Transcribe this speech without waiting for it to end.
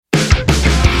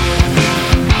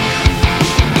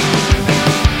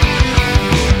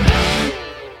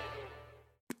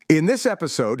In this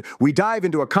episode, we dive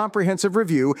into a comprehensive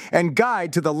review and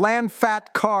guide to the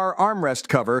LANFAT car armrest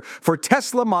cover for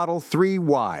Tesla Model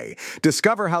 3Y.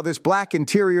 Discover how this black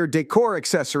interior decor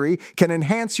accessory can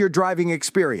enhance your driving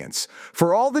experience.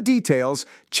 For all the details,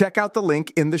 check out the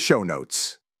link in the show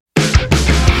notes.